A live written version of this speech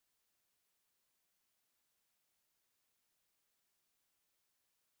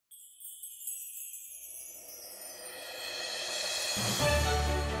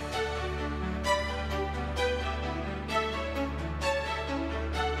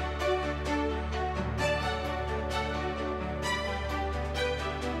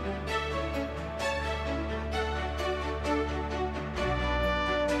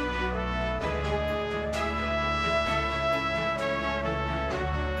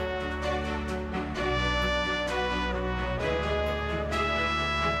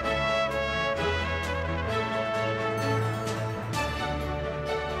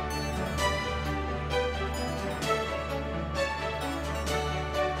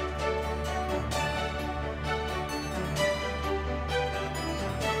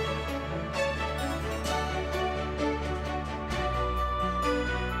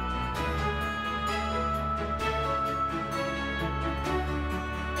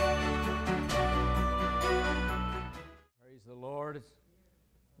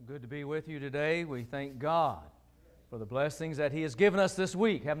Good to be with you today. We thank God for the blessings that He has given us this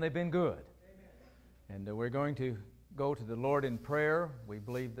week. Haven't they been good? Amen. And we're going to go to the Lord in prayer. We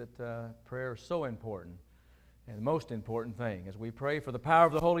believe that prayer is so important and the most important thing as we pray for the power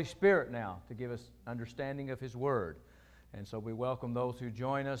of the Holy Spirit now to give us understanding of His Word. And so we welcome those who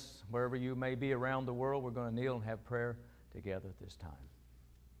join us wherever you may be around the world. We're going to kneel and have prayer together at this time.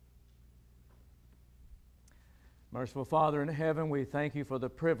 Merciful Father in heaven, we thank you for the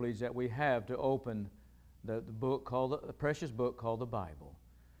privilege that we have to open the precious book called the Bible.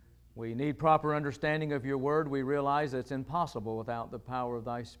 We need proper understanding of your word. We realize that it's impossible without the power of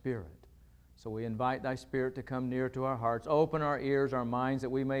thy Spirit. So we invite thy Spirit to come near to our hearts, open our ears, our minds, that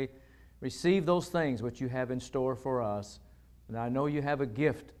we may receive those things which you have in store for us. And I know you have a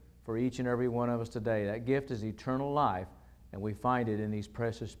gift for each and every one of us today. That gift is eternal life, and we find it in these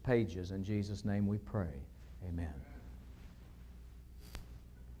precious pages. In Jesus' name we pray. Amen.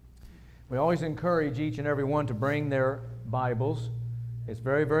 We always encourage each and every one to bring their Bibles. It's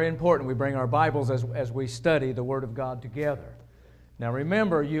very, very important we bring our Bibles as we study the Word of God together. Now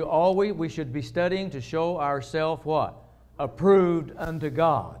remember, we should be studying to show ourselves what? Approved unto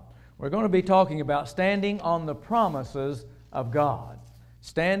God. We're going to be talking about standing on the promises of God.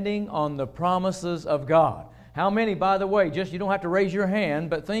 Standing on the promises of God. How many, by the way, you don't have to raise your hand,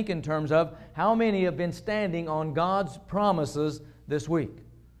 but think in terms of how many have been standing on God's promises this week?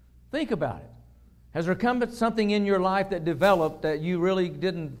 Think about it. Has there come something in your life that developed that you really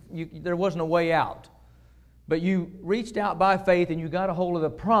there wasn't a way out? But you reached out by faith and you got a hold of the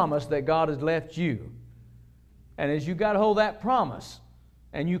promise that God has left you. And as you got a hold of that promise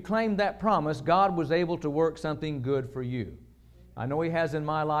and you claimed that promise, God was able to work something good for you. I know He has in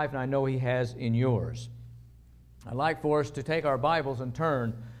my life and I know He has in yours. I'd like for us to take our Bibles and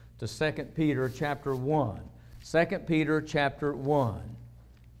turn to 2 Peter chapter 1. 2 Peter chapter 1.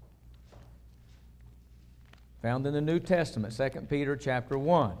 Found in the New Testament, 2 Peter chapter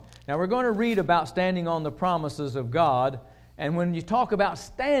 1. Now we're going to read about standing on the promises of God. And when you talk about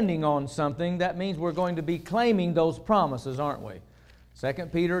standing on something, that means we're going to be claiming those promises, aren't we? 2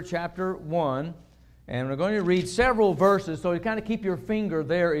 Peter chapter 1. And we're going to read several verses, so you kind of keep your finger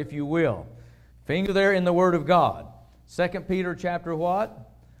there, if you will. Finger there in the Word of God. 2 Peter chapter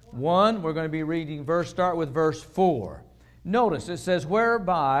what? 1. We're going to be reading start with verse 4. Notice it says,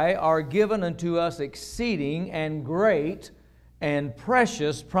 whereby are given unto us exceeding and great and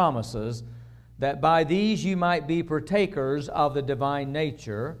precious promises, that by these you might be partakers of the divine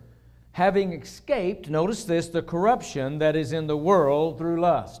nature, having escaped, notice this, the corruption that is in the world through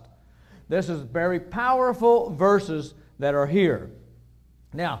lust. This is very powerful verses that are here.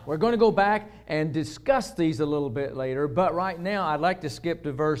 Now, we're going to go back and discuss these a little bit later, but right now I'd like to skip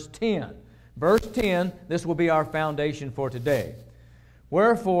to verse 10. Verse 10, this will be our foundation for today.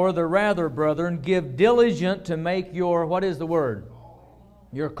 Wherefore, the rather, brethren, give diligent to make your, what is the word?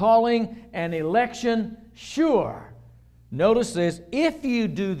 Your calling and election sure. Notice this, if you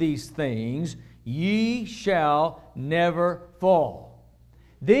do these things, ye shall never fall.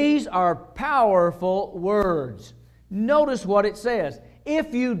 These are powerful words. Notice what it says.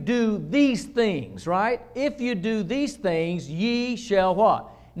 If you do these things, right? If you do these things, ye shall what?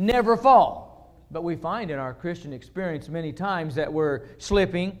 Never fall. But we find in our Christian experience many times that we're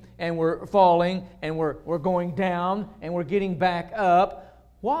slipping and we're falling and we're going down and we're getting back up.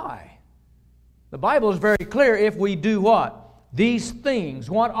 Why? The Bible is very clear. If we do what? These things.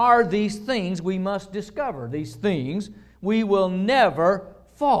 What are these things? We must discover these things. We will never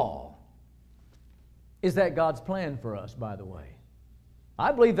fall. Is that God's plan for us, by the way?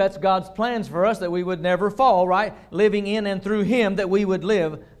 I believe that's God's plans for us, that we would never fall, right? Living in and through Him, that we would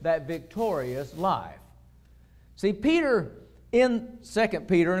live that victorious life. See, Peter, in 2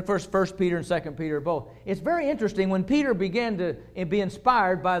 Peter, and first 1 Peter and 2 Peter both, it's very interesting when Peter began to be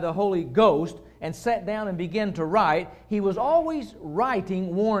inspired by the Holy Ghost and sat down and began to write, he was always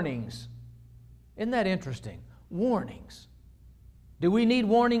writing warnings. Isn't that interesting? Warnings. Do we need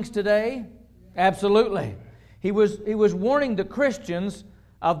warnings today? Absolutely. He was warning the Christians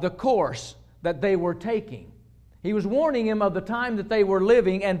of the course that they were taking. He was warning them of the time that they were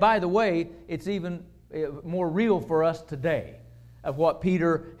living, and by the way, it's even more real for us today of what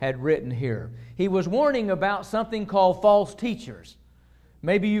Peter had written here. He was warning about something called false teachers.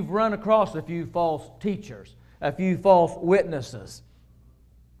 Maybe you've run across a few false teachers, a few false witnesses.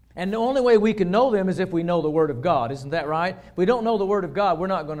 And the only way we can know them is if we know the Word of God. Isn't that right? If we don't know the Word of God, we're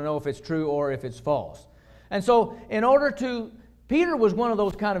not going to know if it's true or if it's false. And so, Peter was one of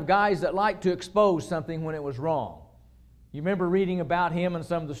those kind of guys that liked to expose something when it was wrong. You remember reading about him and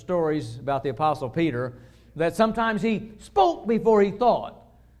some of the stories about the Apostle Peter, that sometimes he spoke before he thought.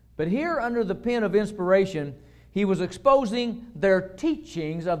 But here, under the pen of inspiration, he was exposing their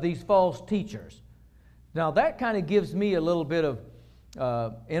teachings of these false teachers. Now, that kind of gives me a little bit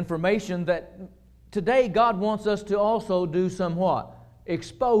of information that today God wants us to also do somewhat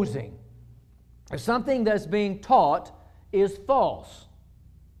exposing. If something that's being taught is false,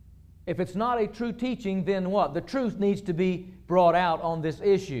 if it's not a true teaching, then what? The truth needs to be brought out on this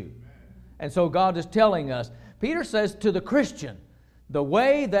issue. And so God is telling us. Peter says to the Christian, the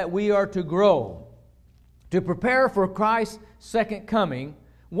way that we are to grow, to prepare for Christ's second coming,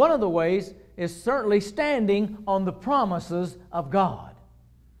 one of the ways is certainly standing on the promises of God.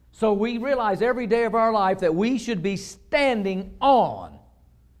 So we realize every day of our life that we should be standing on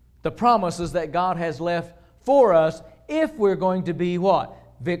the promises that God has left for us if we're going to be what?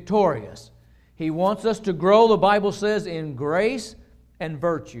 Victorious. He wants us to grow, the Bible says, in grace and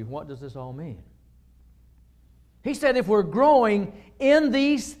virtue. What does this all mean? He said if we're growing in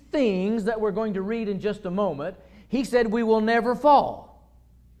these things that we're going to read in just a moment, He said we will never fall.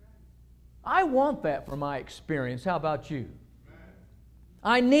 I want that for my experience. How about you?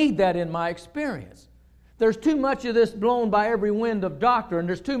 I need that in my experience. There's too much of this blown by every wind of doctrine.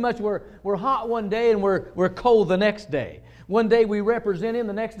 There's too much we're hot one day and we're cold the next day. One day we represent Him,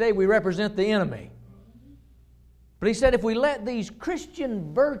 the next day we represent the enemy. But He said if we let these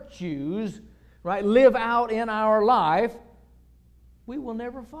Christian virtues, right, live out in our life, we will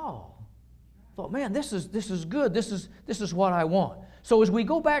never fall. I thought, man, this is good. This is what I want. So as we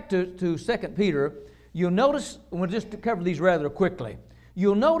go back to 2 Peter, you'll notice, and we'll just cover these rather quickly,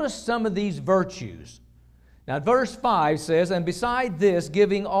 you'll notice some of these virtues. Now, verse 5 says, and beside this,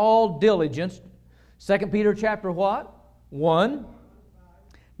 giving all diligence, 2 Peter chapter what? 1.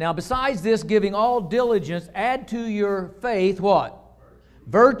 Now, besides this, giving all diligence, add to your faith what?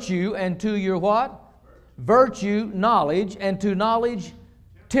 Virtue, and to your what? Virtue, knowledge, and to knowledge,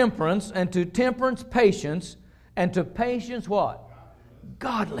 temperance, and to temperance, patience, and to patience, what?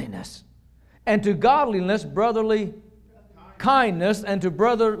 Godliness. And to godliness, brotherly kindness, and to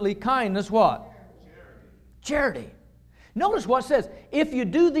brotherly kindness, what? Charity. Notice what it says. If you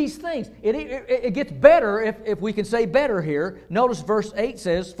do these things, it gets better, if we can say better here. Notice verse 8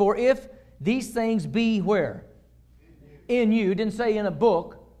 says, for if these things be where? In you. Didn't say in a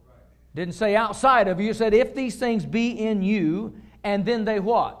book. Didn't say outside of you. It said if these things be in you, and then they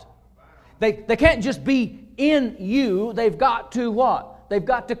what? They can't just be in you. They've got to what? They've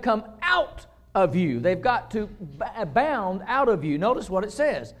got to come out of you. They've got to abound out of you. Notice what it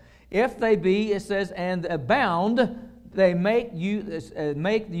says. If they be, it says, and abound, they make you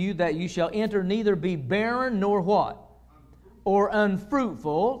that you shall enter, neither be barren nor what? Or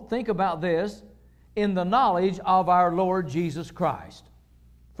unfruitful. Think about this. In the knowledge of our Lord Jesus Christ.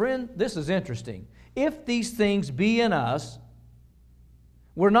 Friend, this is interesting. If these things be in us,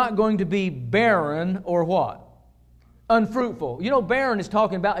 we're not going to be barren or what? Unfruitful. You know, barren is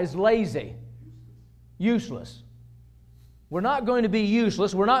talking about is lazy, useless. We're not going to be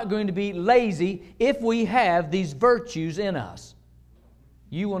useless. We're not going to be lazy if we have these virtues in us.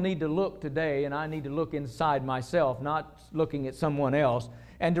 You will need to look today, and I need to look inside myself, not looking at someone else,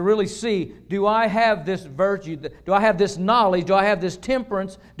 and to really see, do I have this virtue? Do I have this knowledge? Do I have this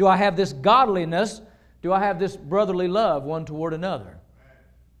temperance? Do I have this godliness? Do I have this brotherly love one toward another?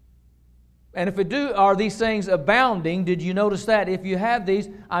 And if it do, are these things abounding? Did you notice that? If you have these,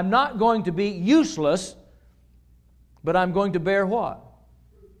 I'm not going to be useless, but I'm going to bear what?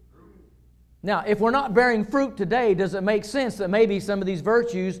 Now, if we're not bearing fruit today, does it make sense that maybe some of these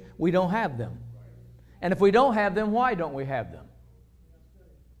virtues, we don't have them? And if we don't have them, why don't we have them?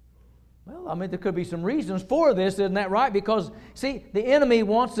 Well, I mean, there could be some reasons for this, isn't that right? Because, see, the enemy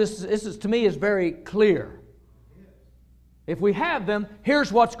wants this is, to me, is very clear. If we have them,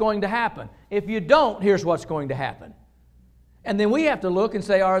 here's what's going to happen. If you don't, here's what's going to happen. And then we have to look and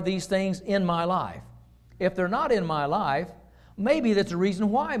say, are these things in my life? If they're not in my life, maybe that's a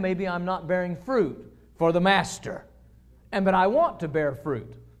reason why. Maybe I'm not bearing fruit for the Master. But I want to bear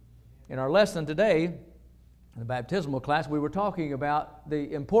fruit. In our lesson today, in the baptismal class, we were talking about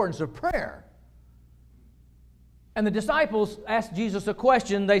the importance of prayer. And the disciples asked Jesus a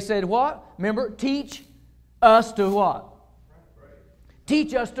question. They said, what? Remember, teach us to what? Pray.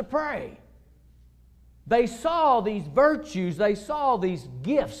 Teach us to pray. They saw these virtues. They saw these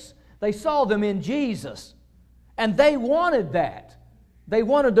gifts. They saw them in Jesus. And they wanted that. They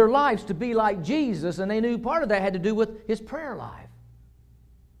wanted their lives to be like Jesus, and they knew part of that had to do with His prayer life.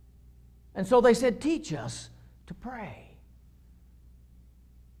 And so they said, teach us to pray.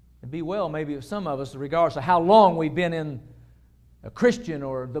 It'd be well maybe if some of us, regardless of how long we've been in a Christian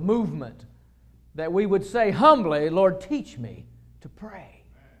or the movement, that we would say humbly, Lord, teach me to pray.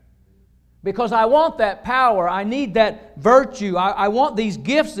 Because I want that power. I need that virtue. I want these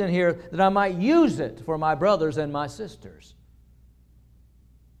gifts in here that I might use it for my brothers and my sisters.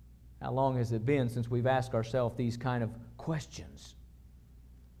 How long has it been since we've asked ourselves these kind of questions?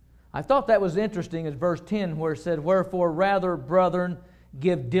 I thought that was interesting as verse 10 where it said, "Wherefore rather, brethren,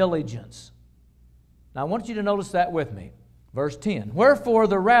 give diligence." Now I want you to notice that with me. Verse 10. "Wherefore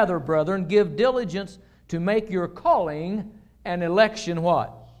the rather, brethren, give diligence to make your calling and election"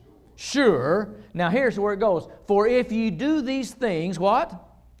 what? "Sure." Now here's where it goes. "For if ye do these things," what?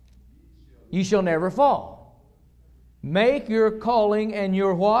 "Ye shall never fall." Make your calling and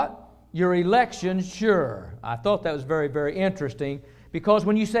your what? Your election sure. I thought that was very, very interesting, because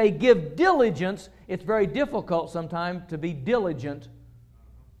when you say give diligence, it's very difficult sometimes to be diligent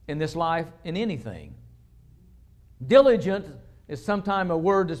in this life in anything. Diligent is sometimes a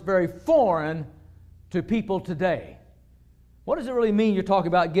word that's very foreign to people today. What does it really mean you're talking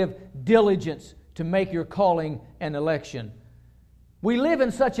about give diligence to make your calling and election? We live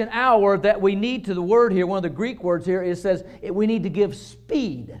in such an hour that we need to, the word here, one of the Greek words here, it says we need to give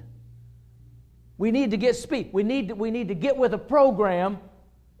speed. We need to get speed. We need to get with a program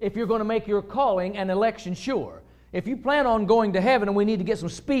if you're going to make your calling and election sure. If you plan on going to heaven, we need to get some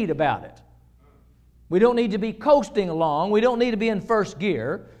speed about it. We don't need to be coasting along. We don't need to be in first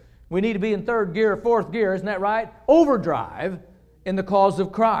gear. We need to be in third gear or fourth gear, isn't that right? Overdrive in the cause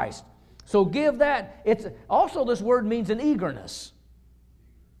of Christ. So give that. It's also, this word means an eagerness.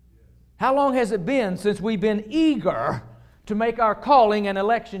 How long has it been since we've been eager to make our calling and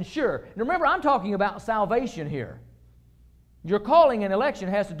election sure? And remember, I'm talking about salvation here. Your calling and election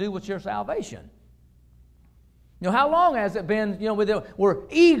has to do with your salvation. You know, how long has it been, we're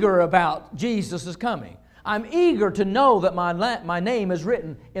eager about Jesus' coming. I'm eager to know that my name is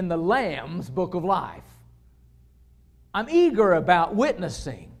written in the Lamb's book of life. I'm eager about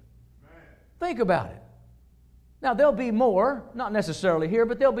witnessing. Think about it. Now, there'll be more, not necessarily here,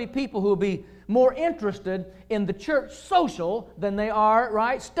 but there'll be people who will be more interested in the church social than they are,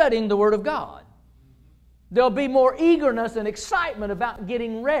 right, studying the Word of God. There'll be more eagerness and excitement about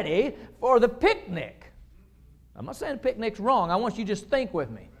getting ready for the picnic. I'm not saying picnic's wrong. I want you to just think with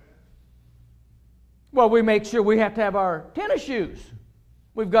me. Well, we make sure we have to have our tennis shoes.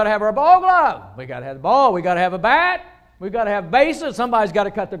 We've got to have our ball glove. We've got to have the ball. We've got to have a bat. We've got to have bases. Somebody's got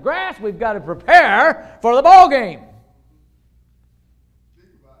to cut the grass. We've got to prepare for the ball game.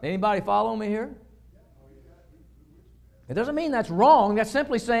 Anybody follow me here? It doesn't mean that's wrong. That's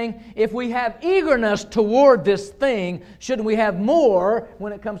simply saying if we have eagerness toward this thing, shouldn't we have more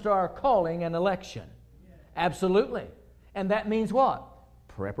when it comes to our calling and election? Absolutely. And that means what?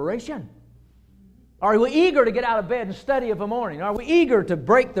 Preparation. Are we eager to get out of bed and study of a morning? Are we eager to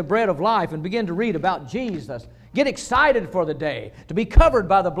break the bread of life and begin to read about Jesus? Get excited for the day, to be covered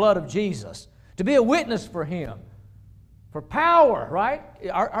by the blood of Jesus, to be a witness for Him, for power, right?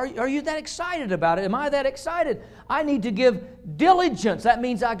 Are you that excited about it? Am I that excited? I need to give diligence. That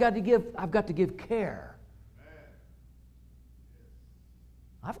means I've got to give care.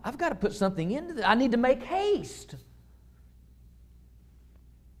 I've got to put something into this. I need to make haste.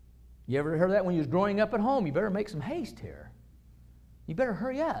 You ever heard that when you was growing up at home? You better make some haste here. You better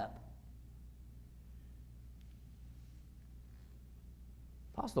hurry up.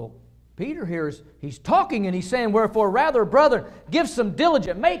 Apostle Peter here he's talking and he's saying, "Wherefore rather, brethren, give some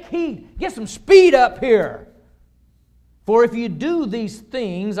diligence, make heed, get some speed up here. For if you do these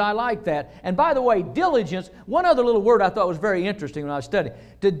things," I like that. And by the way, diligence, one other little word I thought was very interesting when I was studying.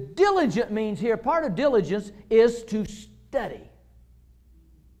 The diligent means here, part of diligence is to study.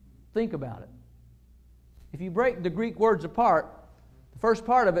 Think about it. If you break the Greek words apart, the first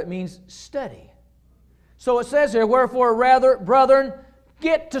part of it means study. So it says here, "Wherefore rather, brethren,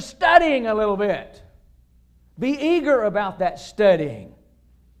 get to studying a little bit. Be eager about that studying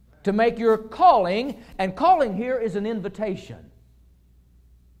to make your calling," and calling here is an invitation.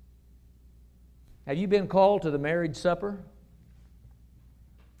 Have you been called to the marriage supper?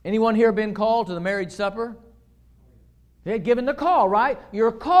 Anyone here been called to the marriage supper? They're given the call, right?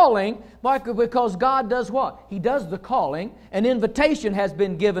 You're calling because God does what? He does the calling. An invitation has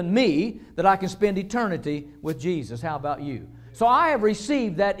been given me that I can spend eternity with Jesus. How about you? So I have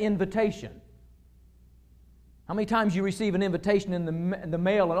received that invitation. How many times you receive an invitation in the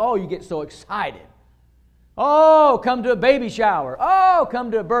mail and you get so excited? Oh, come to a baby shower. Oh,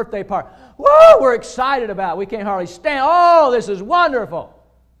 come to a birthday party. Woo, we're excited about it. We can't hardly stand. Oh, this is wonderful.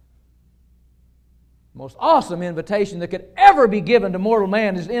 Most awesome invitation that could ever be given to mortal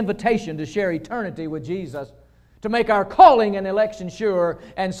man is an invitation to share eternity with Jesus, to make our calling and election sure,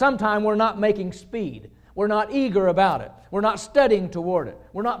 and sometime we're not making speed. We're not eager about it. We're not studying toward it.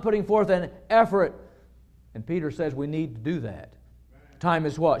 We're not putting forth an effort. And Peter says we need to do that. Time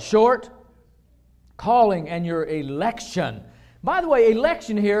is what? Short? Calling and your election. By the way,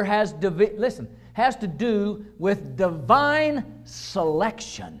 election here has to do with divine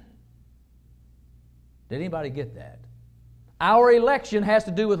selection. Did anybody get that? Our election has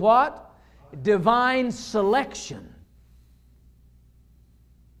to do with what? Divine selection.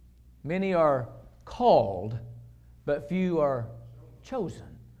 Many are called, but few are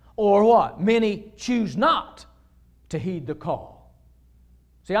chosen. Or what? Many choose not to heed the call.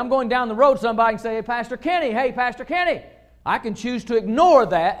 See, I'm going down the road, somebody can say, hey, Pastor Kenny. I can choose to ignore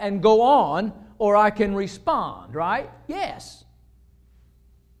that and go on, or I can respond, right? Yes.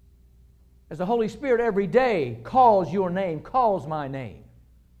 As the Holy Spirit every day calls your name, calls my name,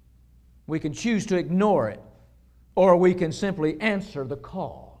 we can choose to ignore it, or we can simply answer the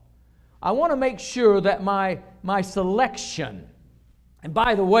call. I want to make sure that my selection, and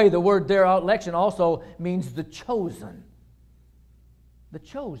by the way, the word there, election, also means the chosen. The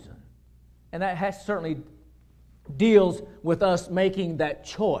chosen. And that certainly deals with us making that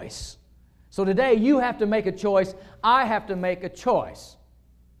choice. So today you have to make a choice. I have to make a choice.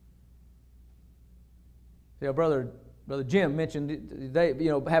 See, Brother Jim mentioned today,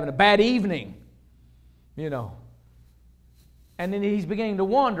 having a bad evening, And then he's beginning to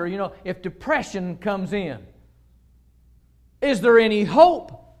wonder, if depression comes in, is there any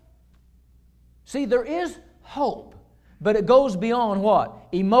hope? See, there is hope, but it goes beyond what?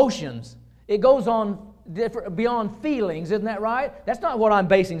 Emotions. It goes on beyond feelings, isn't that right? That's not what I'm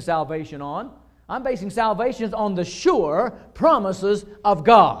basing salvation on. I'm basing salvation on the sure promises of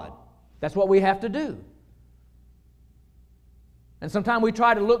God. That's what we have to do. And sometimes we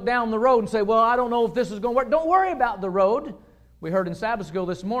try to look down the road and say, well, I don't know if this is going to work. Don't worry about the road. We heard in Sabbath school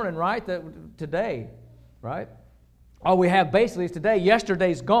this morning, right, that today, right? All we have basically is today.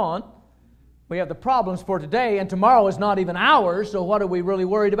 Yesterday's gone. We have the problems for today, and tomorrow is not even ours, so what are we really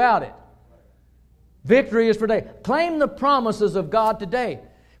worried about it? Victory is for today. Claim the promises of God today.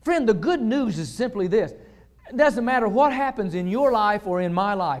 Friend, the good news is simply this. It doesn't matter what happens in your life or in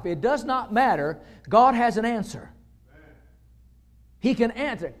my life. It does not matter. God has an answer. He can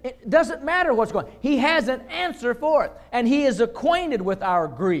answer. It doesn't matter what's going on. He has an answer for it. And He is acquainted with our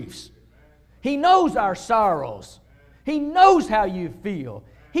griefs. He knows our sorrows. He knows how you feel.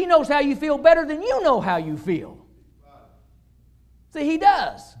 He knows how you feel better than you know how you feel. See, He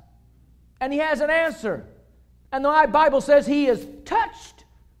does. And He has an answer. And the Bible says He is touched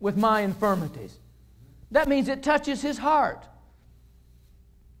with my infirmities. That means it touches His heart.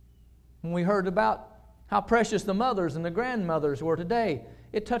 When we heard about how precious the mothers and the grandmothers were today,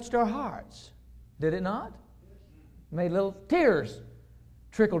 it touched our hearts. Did it not? Made little tears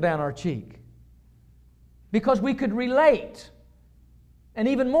trickle down our cheek. Because we could relate. And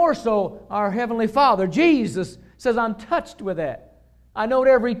even more so, our Heavenly Father, Jesus, says, I'm touched with that. I know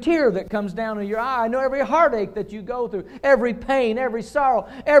every tear that comes down in your eye. I know every heartache that you go through, every pain, every sorrow,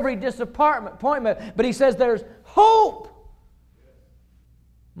 every disappointment. But He says there's hope.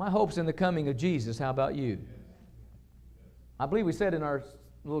 My hope's in the coming of Jesus. How about you? I believe we said in our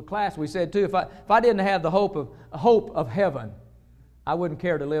little class, we said too, if I didn't have the hope of heaven, I wouldn't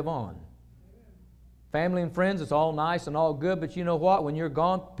care to live on. Family and friends, it's all nice and all good, but you know what? When you're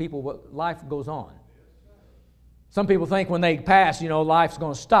gone, life goes on. Some people think when they pass, life's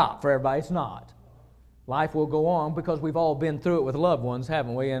going to stop for everybody. It's not. Life will go on because we've all been through it with loved ones,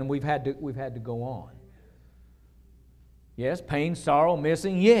 haven't we? And we've had to go on. Yes, pain, sorrow,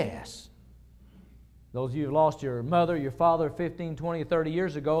 missing, yes. Those of you who've lost your mother, your father 15, 20, 30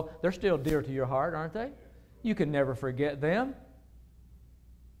 years ago, they're still dear to your heart, aren't they? You can never forget them.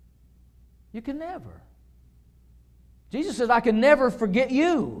 You can never. Jesus says, I can never forget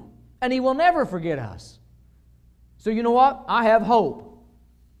you, and He will never forget us. So you know what? I have hope.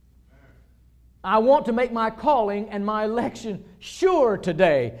 I want to make my calling and my election sure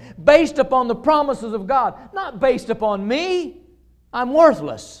today, based upon the promises of God, not based upon me. I'm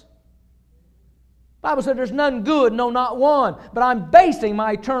worthless. The Bible said there's none good, no, not one. But I'm basing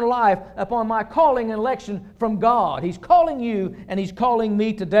my eternal life upon my calling and election from God. He's calling you and He's calling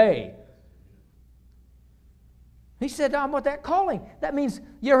me today. He said, I want that calling. That means,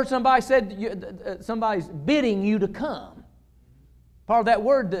 you heard somebody said, somebody's bidding you to come. Part of that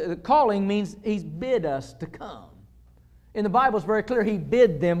word, the calling, means He's bid us to come. In the Bible, it's very clear He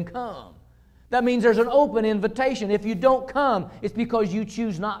bid them come. That means there's an open invitation. If you don't come, it's because you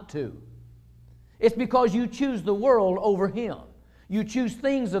choose not to. It's because you choose the world over Him. You choose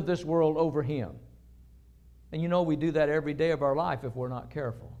things of this world over Him. And we do that every day of our life if we're not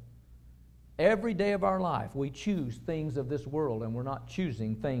careful. Every day of our life, we choose things of this world, and we're not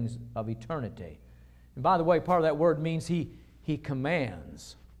choosing things of eternity. And by the way, part of that word means He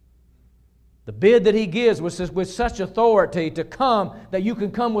commands. The bid that He gives with such authority to come that you can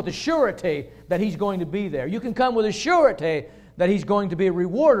come with a surety that He's going to be there. You can come with a surety that He's going to be a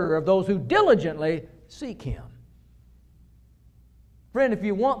rewarder of those who diligently seek Him. Friend, if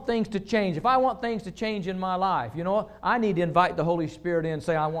you want things to change, if I want things to change in my life, you know what? I need to invite the Holy Spirit in and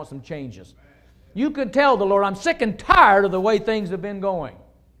say, I want some changes. You can tell the Lord, I'm sick and tired of the way things have been going.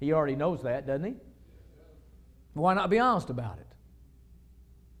 He already knows that, doesn't He? Why not be honest about it?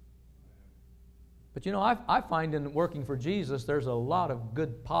 But you know, I find in working for Jesus, there's a lot of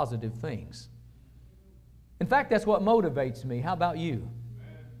good, positive things. In fact, that's what motivates me. How about you?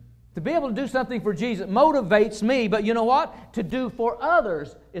 To be able to do something for Jesus motivates me, but you know what? To do for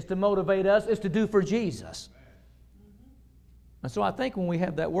others is to motivate us, is to do for Jesus. And so I think when we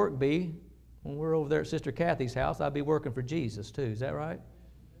have that work bee, when we're over there at Sister Kathy's house, I'll be working for Jesus too. Is that right?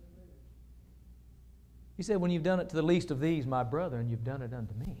 He said, when you've done it to the least of these, my brethren, you've done it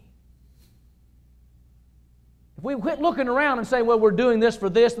unto me. If we quit looking around and say, well, we're doing this for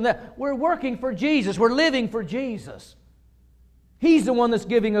this and that, we're working for Jesus. We're living for Jesus. He's the one that's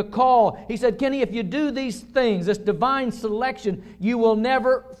giving a call. He said, Kenny, if you do these things, this divine selection, you will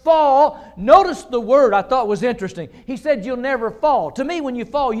never fall. Notice the word I thought was interesting. He said you'll never fall. To me, when you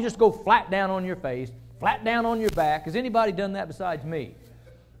fall, you just go flat down on your face, flat down on your back. Has anybody done that besides me?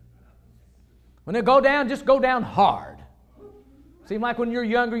 When they go down, just go down hard. Seems like when you're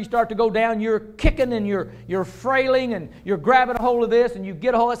younger, you start to go down, you're kicking and you're frailing and you're grabbing a hold of this and you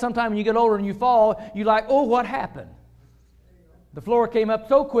get a hold of it. Sometime when you get older and you fall, you're like, oh, what happened? The floor came up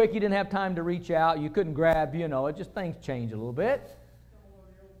so quick you didn't have time to reach out. You couldn't grab, it just things change a little bit.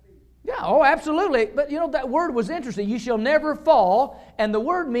 Yeah, oh, absolutely. But that word was interesting. You shall never fall, and the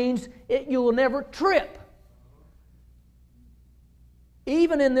word means you will never trip.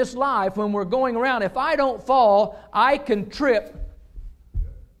 Even in this life, when we're going around, if I don't fall, I can trip.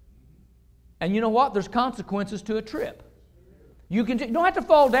 And you know what? There's consequences to a trip. You don't have to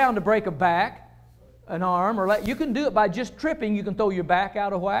fall down to break a back, an arm, you can do it by just tripping. You can throw your back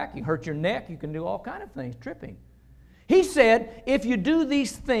out of whack. You hurt your neck. You can do all kind of things tripping. He said, if you do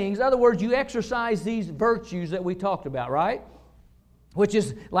these things, in other words, you exercise these virtues that we talked about, right? Which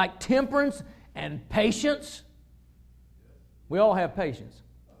is like temperance and patience. We all have patience.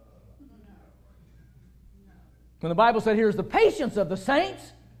 When the Bible said, here's the patience of the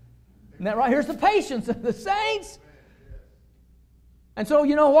saints, isn't that right? Here's the patience of the saints. And so,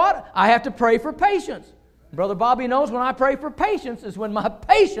 you know what? I have to pray for patience. Brother Bobby knows when I pray for patience is when my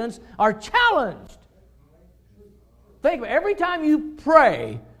patience are challenged. Think of it. Every time you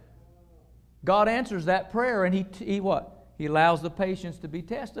pray, God answers that prayer, and He what? He allows the patience to be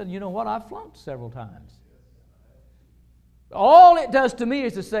tested. You know what? I've flunked several times. All it does to me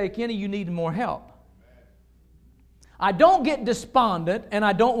is to say, Kenny, you need more help. I don't get despondent, and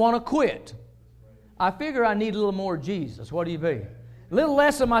I don't want to quit. I figure I need a little more Jesus. What do you be? A little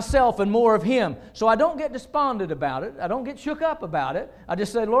less of myself and more of Him. So I don't get despondent about it. I don't get shook up about it. I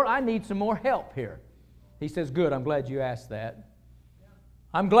just say, Lord, I need some more help here. He says, good, I'm glad you asked that.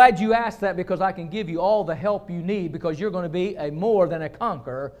 I'm glad you asked that because I can give you all the help you need because you're going to be a more than a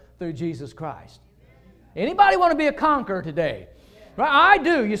conqueror through Jesus Christ. Anybody want to be a conqueror today? Right? I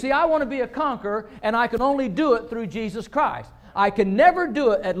do. You see, I want to be a conqueror, and I can only do it through Jesus Christ. I can never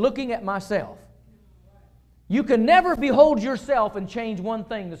do it at looking at myself. You can never behold yourself and change one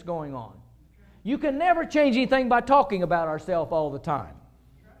thing that's going on. You can never change anything by talking about ourselves all the time.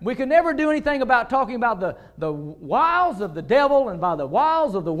 We can never do anything about talking about the wiles of the devil and by the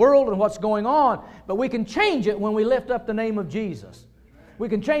wiles of the world and what's going on, but we can change it when we lift up the name of Jesus. We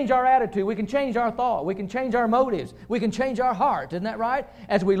can change our attitude. We can change our thought. We can change our motives. We can change our heart. Isn't that right?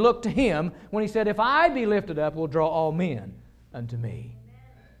 As we look to Him when He said, if I be lifted up, will draw all men unto me.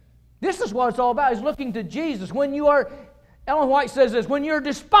 This is what it's all about, is looking to Jesus. When you are, Ellen White says this, when you're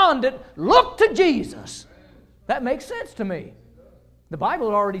despondent, look to Jesus. That makes sense to me. The Bible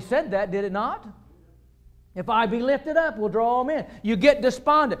already said that, did it not? If I be lifted up, will draw all men. You get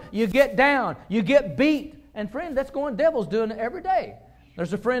despondent, you get down, you get beat. And friend, that's going, devil's doing it every day.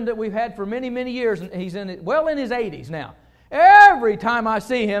 There's a friend that we've had for many, many years, and he's in his 80s now. Every time I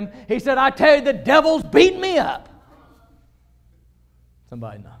see him, he said, I tell you, the devil's beating me up.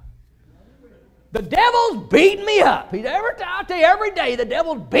 Somebody know. The devil's beating me up. I'll tell you, every day the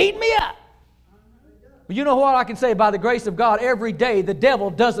devil's beating me up. But you know what I can say? By the grace of God, every day the devil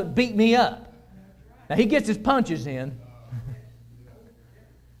doesn't beat me up. Now, he gets his punches in.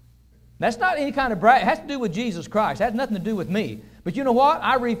 That's not any kind of brag. It has to do with Jesus Christ. It has nothing to do with me. But you know what?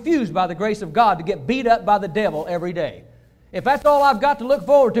 I refuse by the grace of God to get beat up by the devil every day. If that's all I've got to look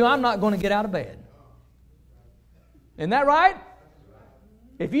forward to, I'm not going to get out of bed. Isn't that right?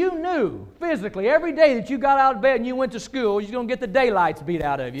 If you knew physically every day that you got out of bed and you went to school, you're going to get the daylights beat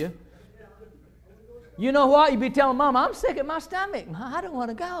out of you. You know what? You'd be telling Mama, I'm sick at my stomach. I don't want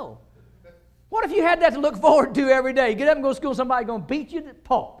to go. What if you had that to look forward to every day? You get up and go to school, somebody's going to beat you to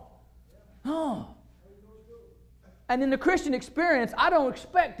pulp. Oh. And in the Christian experience, I don't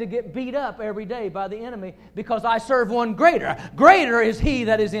expect to get beat up every day by the enemy because I serve one greater. Greater is He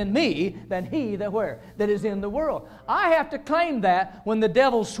that is in me than he that where? That is in the world. I have to claim that when the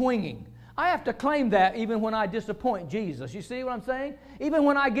devil's swinging. I have to claim that even when I disappoint Jesus. You see what I'm saying? Even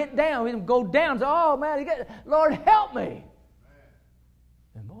when I get down, even go down, say, oh man, Lord, help me.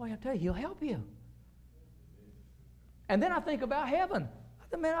 And boy, I tell you, He'll help you. And then I think about heaven. I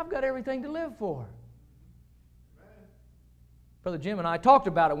think, man, I've got everything to live for. Brother Jim and I talked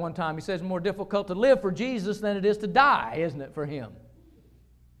about it one time. He says it's more difficult to live for Jesus than it is to die, isn't it, for Him?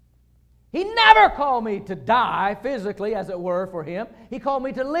 He never called me to die physically, as it were, for Him. He called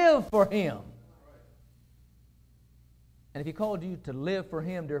me to live for Him. And if He called you to live for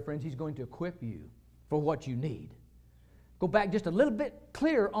Him, dear friends, He's going to equip you for what you need. Go back just a little bit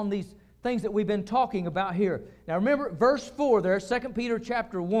clear on these things that we've been talking about here. Now remember, verse 4 there, 2 Peter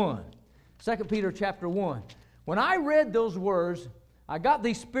chapter 1. 2 Peter chapter 1. When I read those words, I got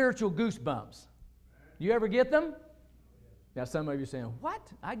these spiritual goosebumps. You ever get them? Now some of you are saying, what?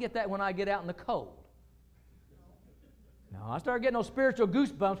 I get that when I get out in the cold. No, I start getting those spiritual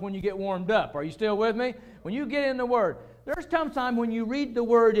goosebumps when you get warmed up. Are you still with me? When you get in the Word. There's sometimes when you read the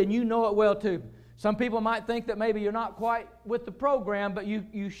Word and you know it well too. Some people might think that maybe you're not quite with the program, but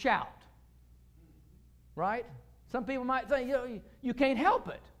you shout. Right? Some people might think, you can't help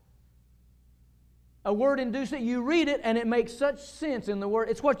it. A word induces it. You read it, and it makes such sense in the Word.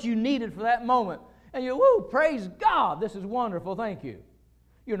 It's what you needed for that moment. And you, woo, praise God, this is wonderful, thank you.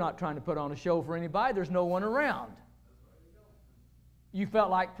 You're not trying to put on a show for anybody. There's no one around. You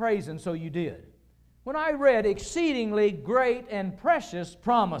felt like praising, so you did. When I read exceedingly great and precious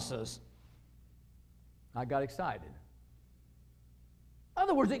promises, I got excited. In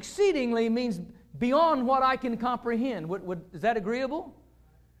other words, exceedingly means beyond what I can comprehend. Is that agreeable?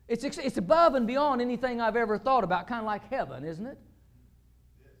 It's above and beyond anything I've ever thought about, kind of like heaven, isn't it?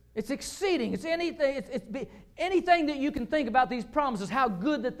 It's exceeding. It's anything. It's anything that you can think about these promises, how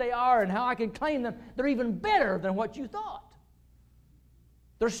good that they are and how I can claim them. They're even better than what you thought.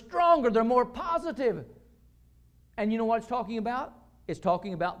 They're stronger. They're more positive. And you know what it's talking about? It's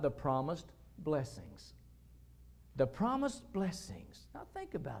talking about the promised blessings. The promised blessings. Now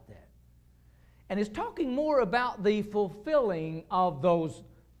think about that. And it's talking more about the fulfilling of those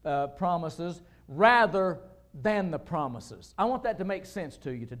promises rather than the promises. I want that to make sense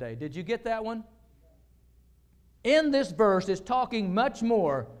to you today. Did you get that one? In this verse, it's talking much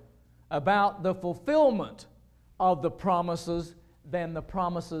more about the fulfillment of the promises than the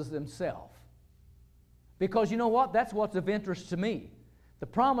promises themselves. Because you know what? That's what's of interest to me. The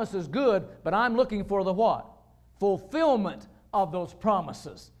promise is good, but I'm looking for the what? Fulfillment of those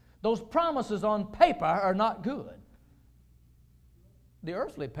promises. Those promises on paper are not good. The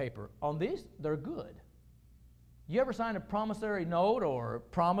earthly paper, on these, they're good. You ever sign a promissory note or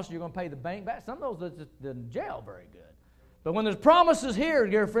promise you're going to pay the bank back? Some of those are in jail very good. But when there's promises here,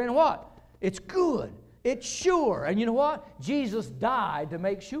 dear friend, what? It's good. It's sure. And you know what? Jesus died to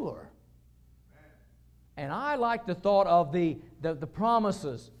make sure. And I like the thought of the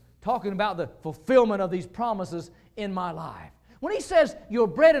promises, talking about the fulfillment of these promises in my life. When He says your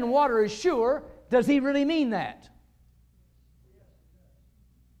bread and water is sure, does He really mean that?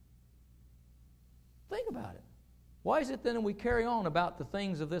 Think about it. Why is it then that we carry on about the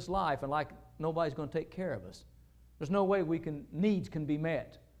things of this life and like nobody's going to take care of us? There's no way needs can be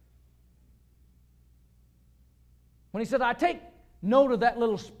met. When He said, I take note of that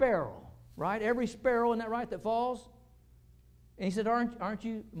little sparrow, right? Every sparrow, isn't that right, that falls? And He said, aren't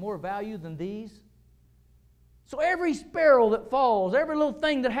you more value than these? So every sparrow that falls, every little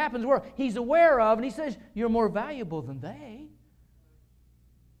thing that happens, He's aware of, and He says, you're more valuable than they.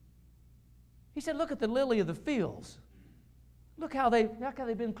 He said, look at the lily of the fields. Look how they've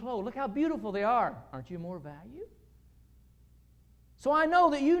been clothed. Look how beautiful they are. Aren't you more value? So I know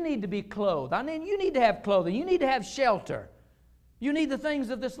that you need to be clothed. You need to have clothing. You need to have shelter. You need the things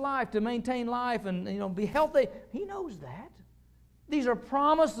of this life to maintain life and be healthy. He knows that. These are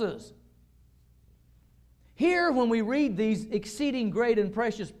promises. Here, when we read these exceeding great and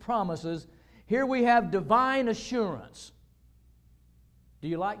precious promises, here we have divine assurance. Do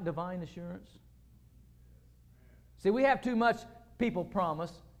you like divine assurance? See, we have too much people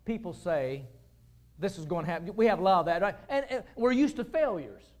promise, people say, this is going to happen. We have a lot of that, right? And we're used to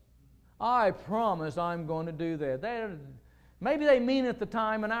failures. I promise I'm going to do that. Maybe they mean it at the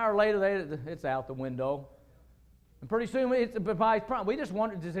time, an hour later, it's out the window. And pretty soon, we just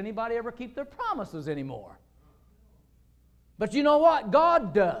wonder, does anybody ever keep their promises anymore? But you know what?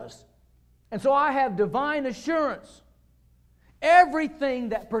 God does. And so I have divine assurance. Everything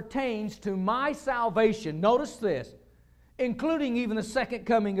that pertains to my salvation, notice this, including even the second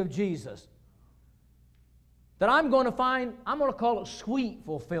coming of Jesus, that I'm going to call it sweet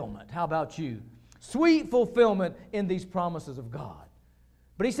fulfillment. How about you? Sweet fulfillment in these promises of God.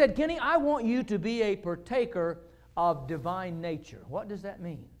 But he said, Kenny, I want you to be a partaker of divine nature. What does that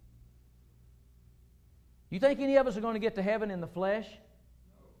mean? You think any of us are going to get to heaven in the flesh?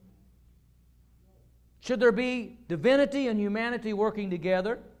 Should there be divinity and humanity working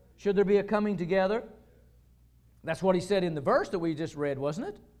together? Should there be a coming together? That's what he said in the verse that we just read, wasn't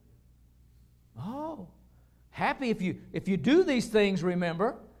it? Oh, happy if you do these things,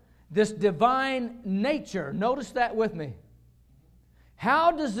 remember, this divine nature. Notice that with me.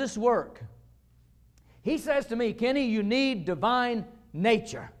 How does this work? He says to me, Kenny, you need divine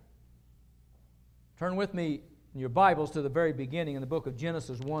nature. Turn with me in your Bibles to the very beginning in the book of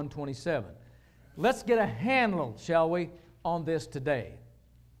Genesis 1:27. Let's get a handle, shall we, on this today.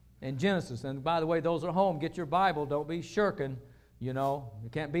 In Genesis, and by the way, those at home, get your Bible. Don't be shirking, you know. You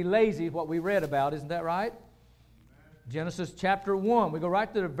can't be lazy, what we read about. Isn't that right? Genesis chapter 1. We go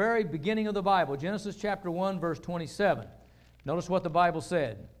right to the very beginning of the Bible. Genesis chapter 1, verse 27. Notice what the Bible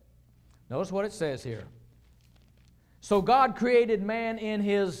said. Notice what it says here. So God created man in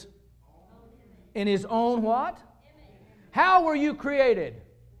His own what? Image. How were you created?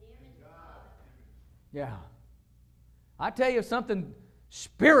 Yeah. I tell you, something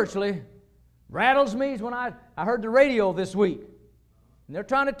spiritually rattles me is when I heard the radio this week. And they're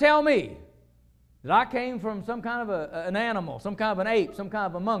trying to tell me that I came from some kind of an animal, some kind of an ape, some kind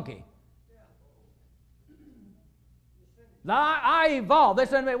of a monkey. I evolved. They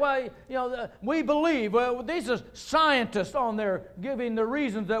said to me, well, you know, we believe. Well, these are scientists on there giving the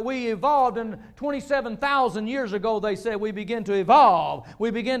reasons that we evolved. And 27,000 years ago, they said we begin to evolve. We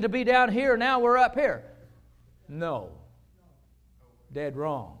begin to be down here. Now we're up here. No. Dead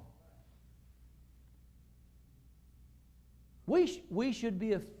wrong. We should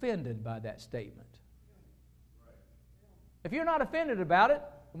be offended by that statement. If you're not offended about it,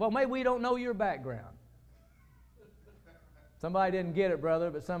 well, maybe we don't know your background. Somebody didn't get it,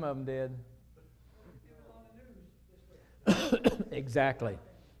 brother, but some of them did. Exactly.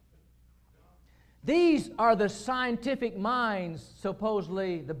 These are the scientific minds,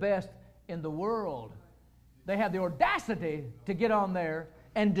 supposedly the best in the world. They have the audacity to get on there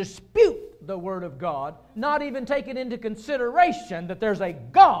and dispute the Word of God, not even taking into consideration that there's a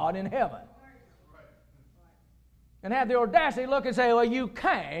God in heaven. And have the audacity to look and say, well, you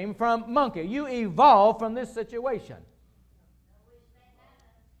came from monkey. You evolved from this situation.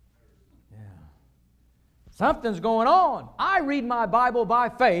 Something's going on. I read my Bible by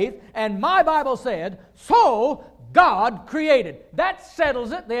faith, and my Bible said, so God created. That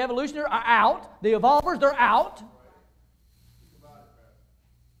settles it. The evolutionists are out. The evolvers, they're out.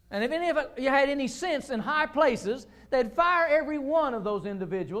 And if any of you had any sense in high places, they'd fire every one of those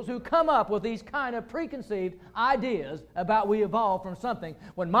individuals who come up with these kind of preconceived ideas about we evolved from something,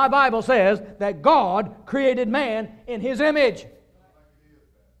 when my Bible says that God created man in His image.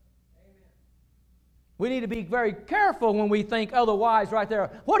 We need to be very careful when we think otherwise right there.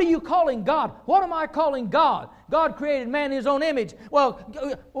 What are you calling God? What am I calling God? God created man in His own image. Well,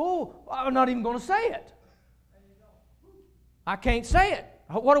 I'm not even going to say it. I can't say it.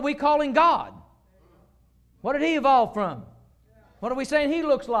 What are we calling God? What did He evolve from? What are we saying He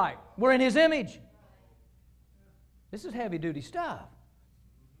looks like? We're in His image. This is heavy-duty stuff.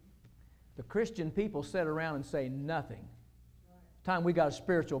 The Christian people sit around and say nothing. Time we got a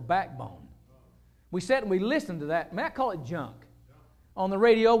spiritual backbone. We sit and we listen to that. I call it junk. On the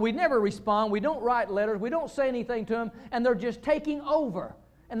radio, we never respond. We don't write letters. We don't say anything to them. And they're just taking over.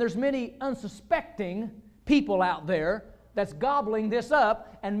 And there's many unsuspecting people out there that's gobbling this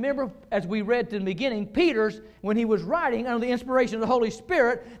up. And remember, as we read in the beginning, Peter's, when he was writing under the inspiration of the Holy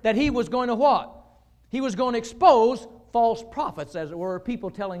Spirit, that he was going to what? He was going to expose false prophets, as it were, people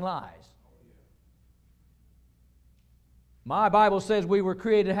telling lies. My Bible says we were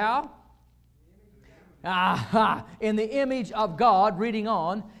created how? In the image of God, reading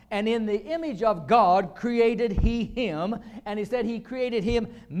on, and in the image of God created He him, and He said He created him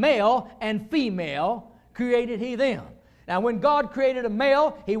male and female, created He them. Now, when God created a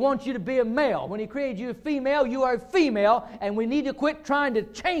male, He wants you to be a male. When He created you a female, you are a female, and we need to quit trying to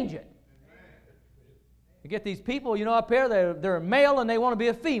change it. You get these people, up here, they're a male and they want to be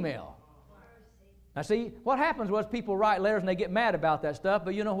a female. Now, see, what happens was people write letters and they get mad about that stuff,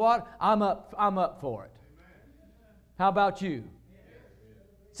 but you know what? I'm up for it. How about you?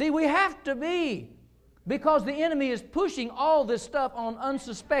 See, we have to be, because the enemy is pushing all this stuff on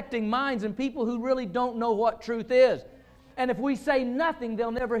unsuspecting minds and people who really don't know what truth is. And if we say nothing,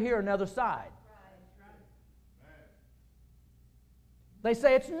 they'll never hear another side. They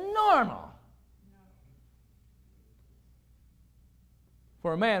say it's normal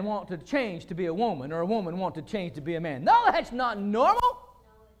for a man want to change to be a woman, or a woman want to change to be a man. No, that's not normal.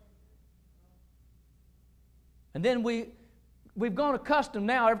 And then we've gone accustomed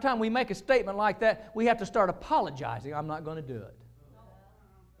now, every time we make a statement like that, we have to start apologizing. I'm not going to do it.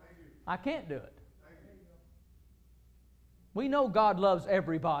 I can't do it. We know God loves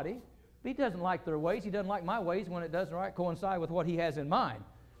everybody. He doesn't like their ways. He doesn't like my ways when it doesn't coincide with what He has in mind.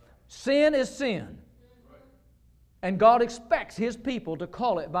 Sin is sin. And God expects His people to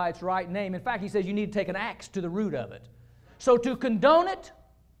call it by its right name. In fact, He says you need to take an axe to the root of it. So to condone it,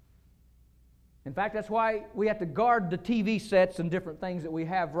 in fact, that's why we have to guard the TV sets and different things that we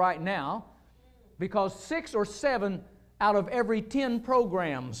have right now, because 6 or 7 out of every 10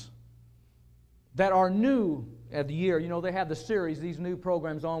 programs that are new of the year, they have the series, these new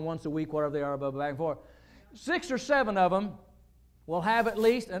programs on once a week, whatever they are, back and forth. 6 or 7 of them will have at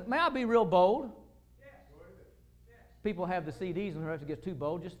least, and may I be real bold? People have the CDs and if it gets too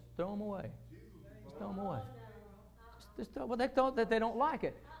bold, just throw them away. Just throw them away. They thought that they don't like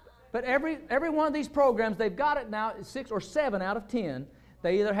it. But every one of these programs, they've got it now, 6 or 7 out of 10,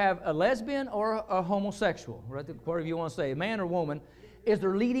 they either have a lesbian or a homosexual, whatever you want to say, a man or woman, is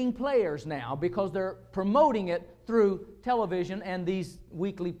their leading players now because they're promoting it through television and these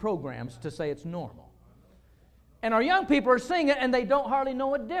weekly programs to say it's normal. And our young people are seeing it and they don't hardly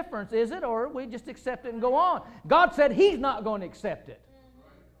know a difference, is it? Or we just accept it and go on. God said He's not going to accept it.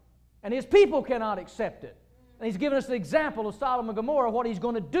 And His people cannot accept it. And He's given us the example of Sodom and Gomorrah, what He's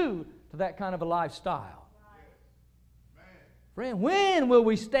going to do to that kind of a lifestyle. Friend, when will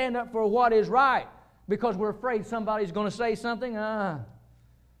we stand up for what is right? Because we're afraid somebody's going to say something? Man,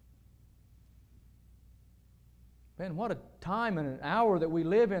 what a time and an hour that we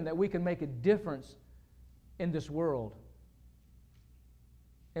live in that we can make a difference in this world.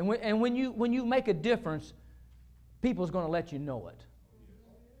 And when you make a difference, people's going to let you know it.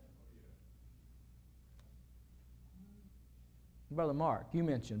 Brother Mark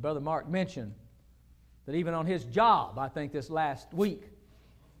mentioned that even on his job, I think this last week,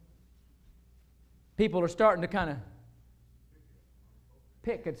 people are starting to kind of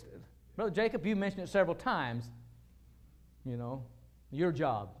pick. Brother Jacob, you mentioned it several times. Your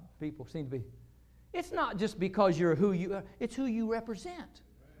job. People seem to be. It's not just because you're who you are, it's who you represent.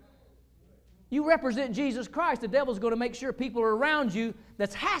 You represent Jesus Christ. The devil's going to make sure people are around you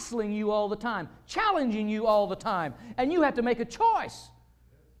that's hassling you all the time, challenging you all the time, and you have to make a choice.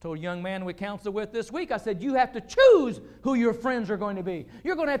 I told a young man we counseled with this week, I said, you have to choose who your friends are going to be.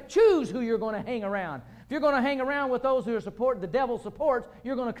 You're going to have to choose who you're going to hang around. If you're going to hang around with those who are the devil supports,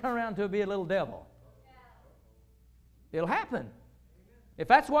 you're going to come around to be a little devil. It'll happen. If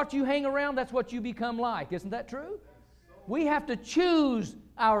that's what you hang around, that's what you become like. Isn't that true? We have to choose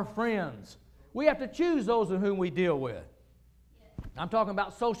our friends. We have to choose those with whom we deal with. I'm talking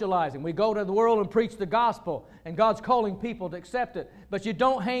about socializing. We go to the world and preach the gospel, and God's calling people to accept it. But you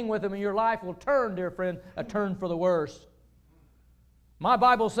don't hang with them, and your life will turn, dear friend, a turn for the worse. My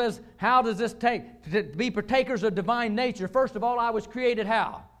Bible says, how does this take? To be partakers of divine nature. First of all, I was created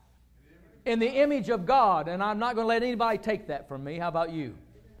how? In the image of God, and I'm not going to let anybody take that from me. How about you?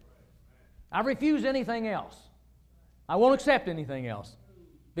 I refuse anything else. I won't accept anything else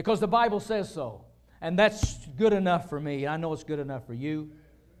because the Bible says so. And that's good enough for me. I know it's good enough for you.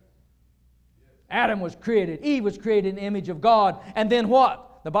 Adam was created. Eve was created in the image of God. And then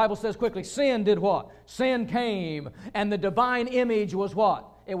what? The Bible says quickly, sin did what? Sin came. And the divine image was what?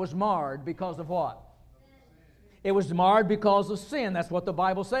 It was marred because of what? It was marred because of sin. That's what the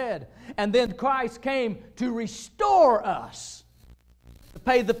Bible said. And then Christ came to restore us, to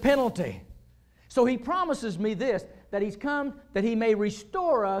pay the penalty. So He promises me this, that He's come that He may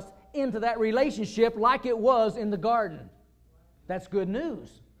restore us into that relationship like it was in the garden. That's good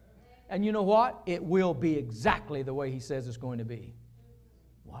news. And you know what? It will be exactly the way He says it's going to be.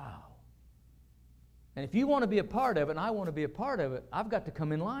 Wow. And if you want to be a part of it, and I want to be a part of it, I've got to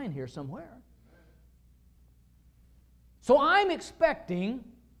come in line here somewhere. So I'm expecting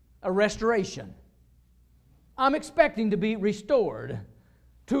a restoration. I'm expecting to be restored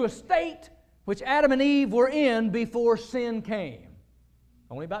to a state which Adam and Eve were in before sin came.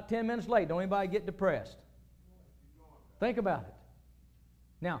 Only about 10 minutes late. Don't anybody get depressed. Think about it.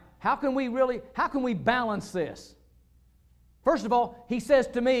 Now, how can we balance this? First of all, he says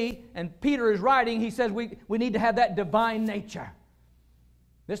to me, and Peter is writing, he says we need to have that divine nature.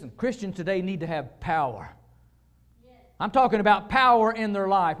 Listen, Christians today need to have power. I'm talking about power in their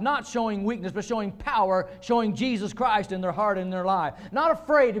life, not showing weakness, but showing power, showing Jesus Christ in their heart and in their life. Not